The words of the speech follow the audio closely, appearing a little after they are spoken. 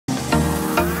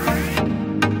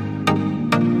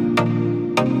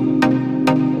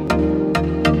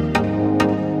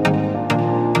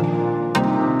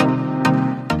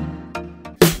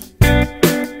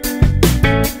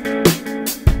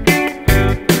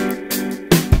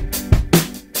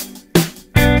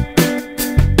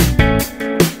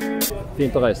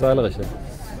fint å reise, eller ikke?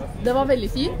 Det var veldig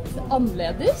fint,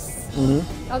 annerledes. Jeg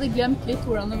hadde glemt litt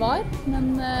hvordan det var,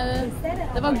 men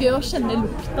det var gøy å kjenne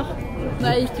lukta når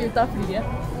jeg gikk ut av flyet.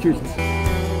 Kult.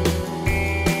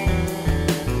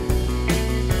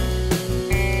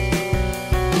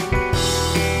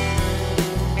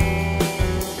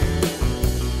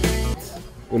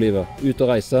 Oliver, ut og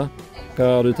reise. Hva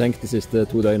har du tenkt de siste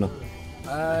 2 døgna?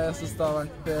 Jeg synes det har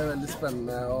vært veldig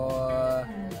spennende å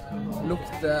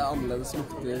lukte annerledes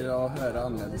lukter og høre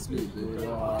annerledes lyder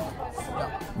og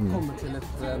komme til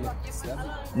et nytt sted.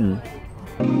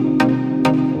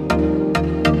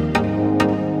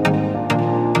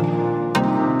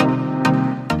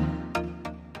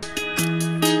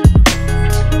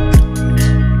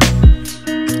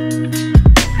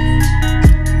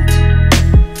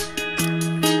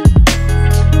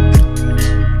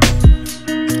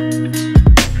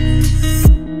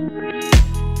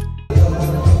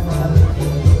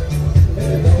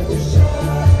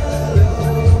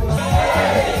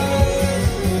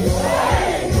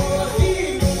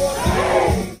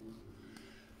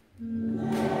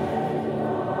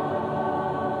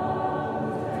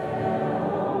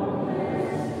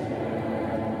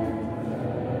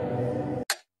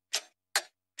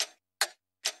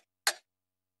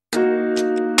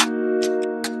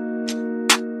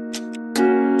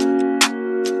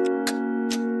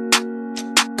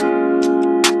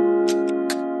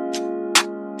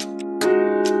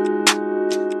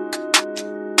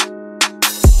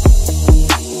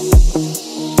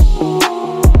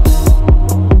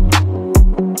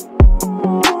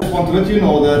 To let you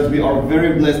know that we are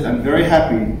very blessed and very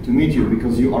happy to meet you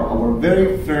because you are our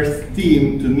very first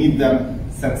team to meet them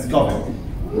since COVID.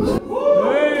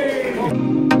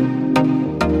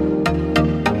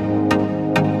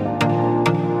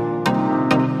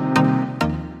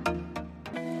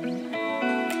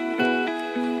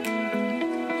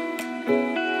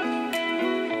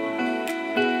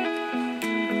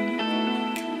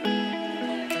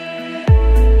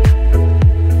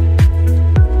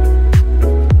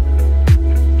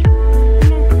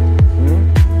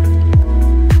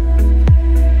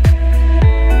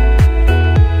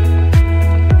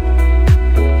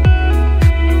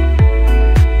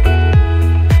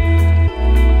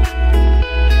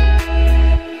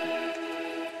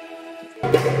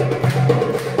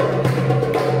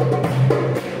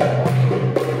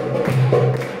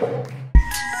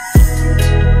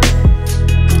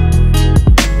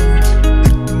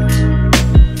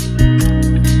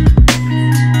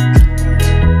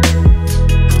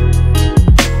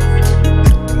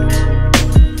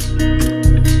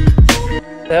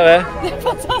 Det er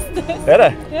Fantastisk! Er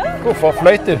det? Ja. Hvorfor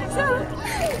fløyt du?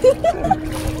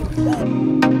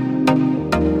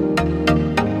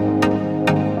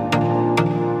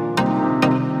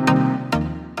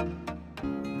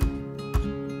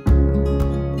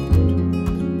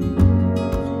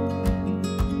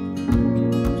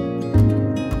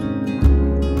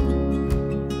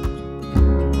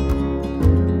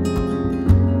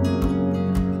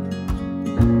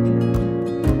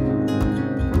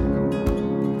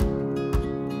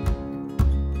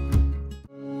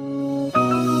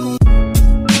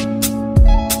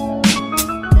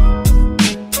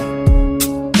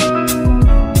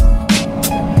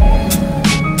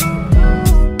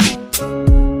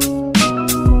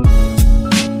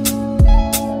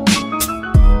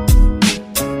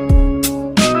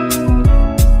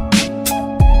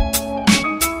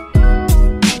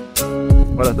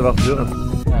 Har dette vært turen?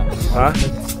 Ja.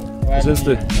 Hva synes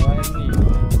du?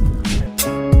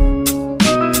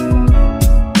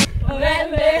 Og hvem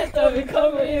vet om vi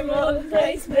kommer i mål,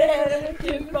 trengs mer enn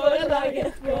kun for en dag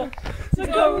etterpå, så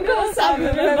kom gå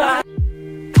sammen med meg.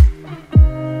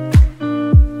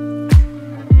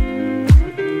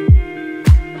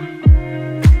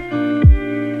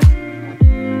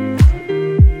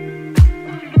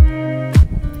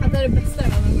 Dette er det beste jeg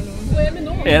har vært med noen. Hvor er vi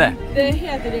nå? Er det? Det er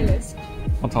helt idyllisk.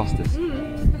 Fantastisk.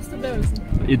 Beste opplevelsen.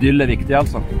 Idyll er viktig,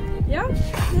 altså. Ja, det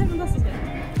er fantastisk.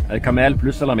 Er det kamel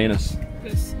pluss eller minus?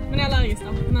 Pluss. Men jeg er allergisk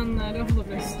da, men det var fortsatt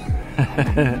pluss.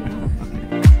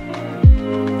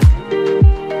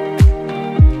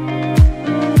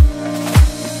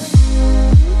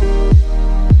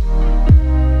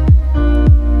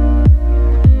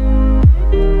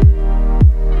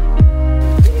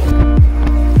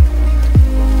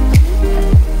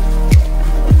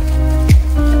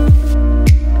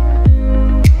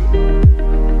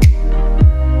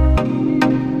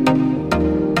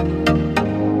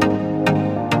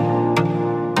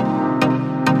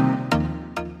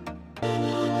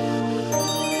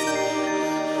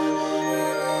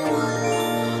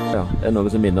 det noe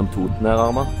som minner om Toten her,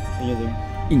 Arman? Ingenting.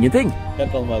 Ingenting?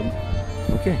 Helt annen verden.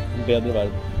 Ok. En bedre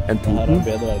verden. En Toten? Her er en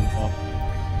bedre verden, ja.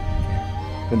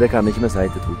 Men det kan ikke vi si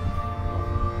til Toten.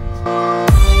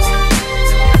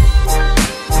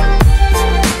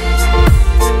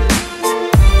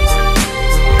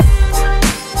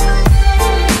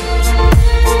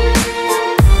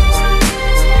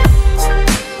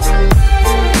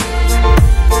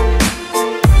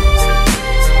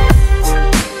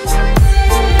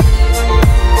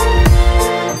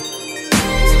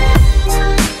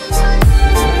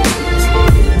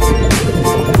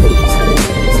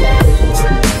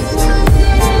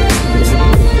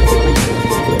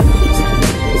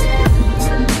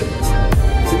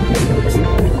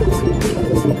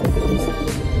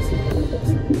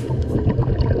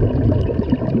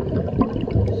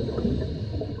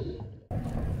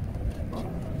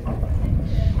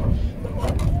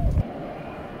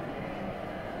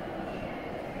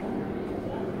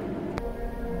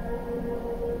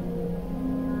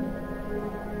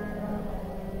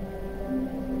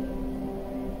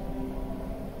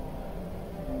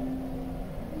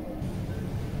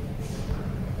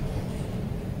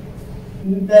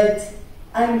 But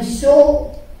I'm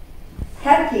so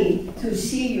happy to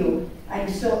see you. I'm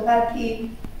so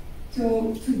happy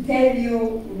to tell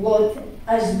you what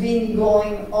has been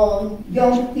going on.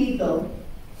 Young people,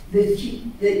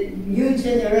 the new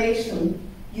generation,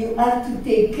 you have to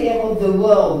take care of the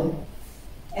world,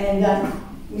 and that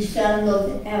we shall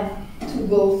not have to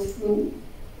go through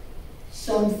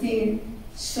something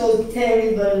so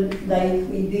terrible like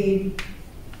we did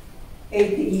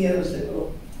 80 years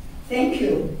ago. Thank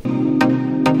you.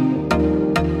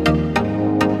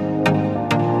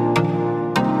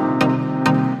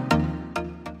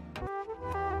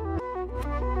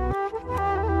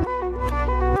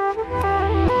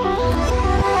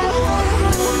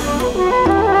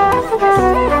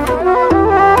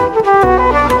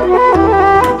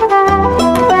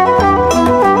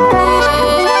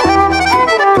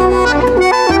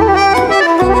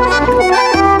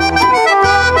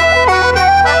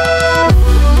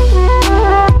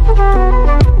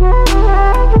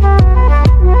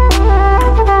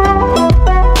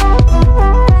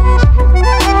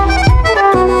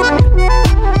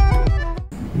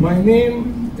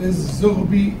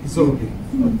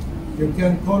 You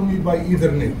can call me by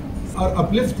either name. Are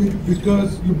uplifted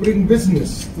because you bring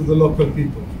business to the local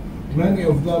people. Many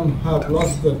of them have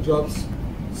lost their jobs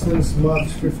since March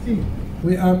 15.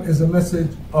 WIAM is a message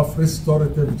of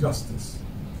restorative justice.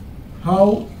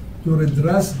 How to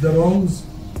redress the wrongs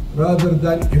rather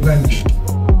than avenge it.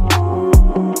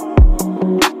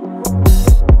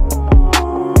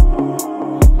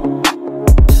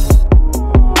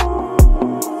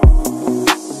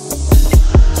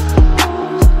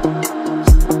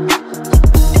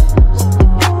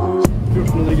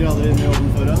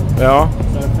 Ja.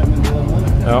 Så er det 500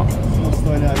 denne. Ja. Så nå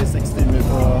står jeg her i 6 timer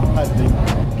på herding.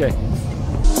 Ok.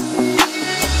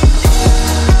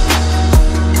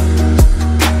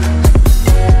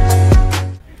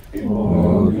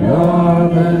 Og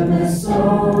gravene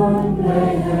som ble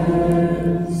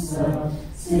helsa,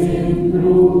 sin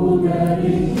broder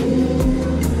i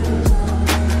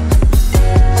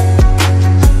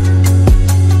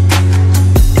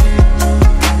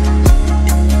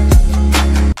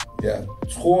Jeg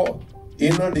tror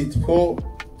inderligt på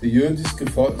det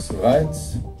jødiske folks ret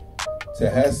til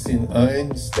at have sin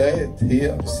egen stat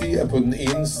her, siger på den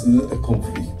ene side af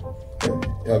konflikten.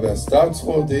 Jeg har været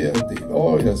statsråd der en del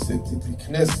år, jeg har siddet i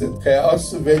Knesset. Kan jeg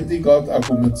også vældig godt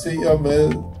argumentere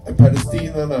med, at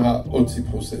palæstinerne har 80%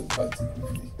 ret til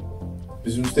konflikten.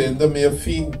 Jeg synes, det er endda mere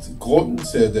fint grunden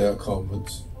til, at det er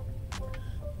kommet.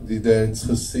 Fordi det er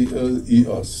interesseret i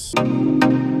os.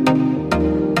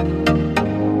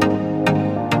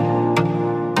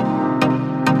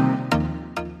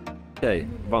 Ok,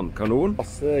 vannkanon.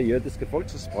 Masse jødiske folk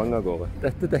som sprang av gårde.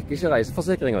 Dette dekker ikke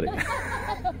reiseforsikringen din.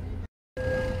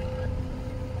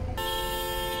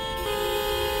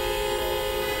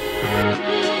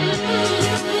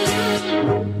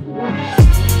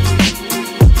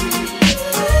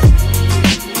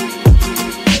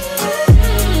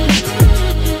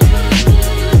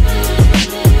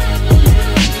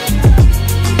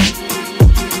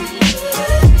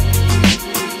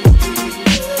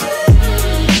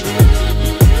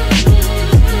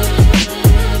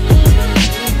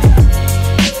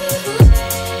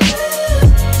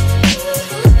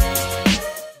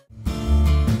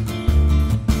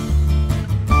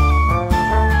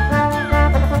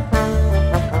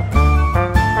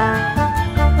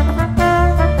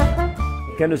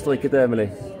 Kan du strikke det, Emily?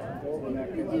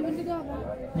 Julegave.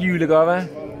 Julegave?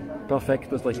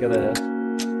 Perfekt å strikke det her.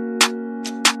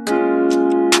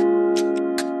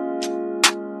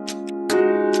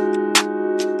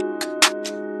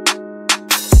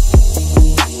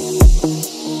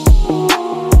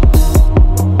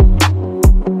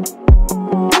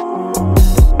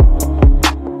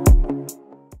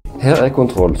 Her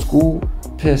kontroll. Sko,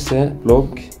 PC,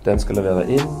 blogg. Den skal levere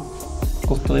inn.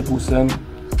 Godter i posen.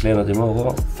 Klenet i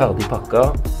morgen. Ferdig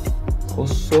pakket. Og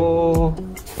så...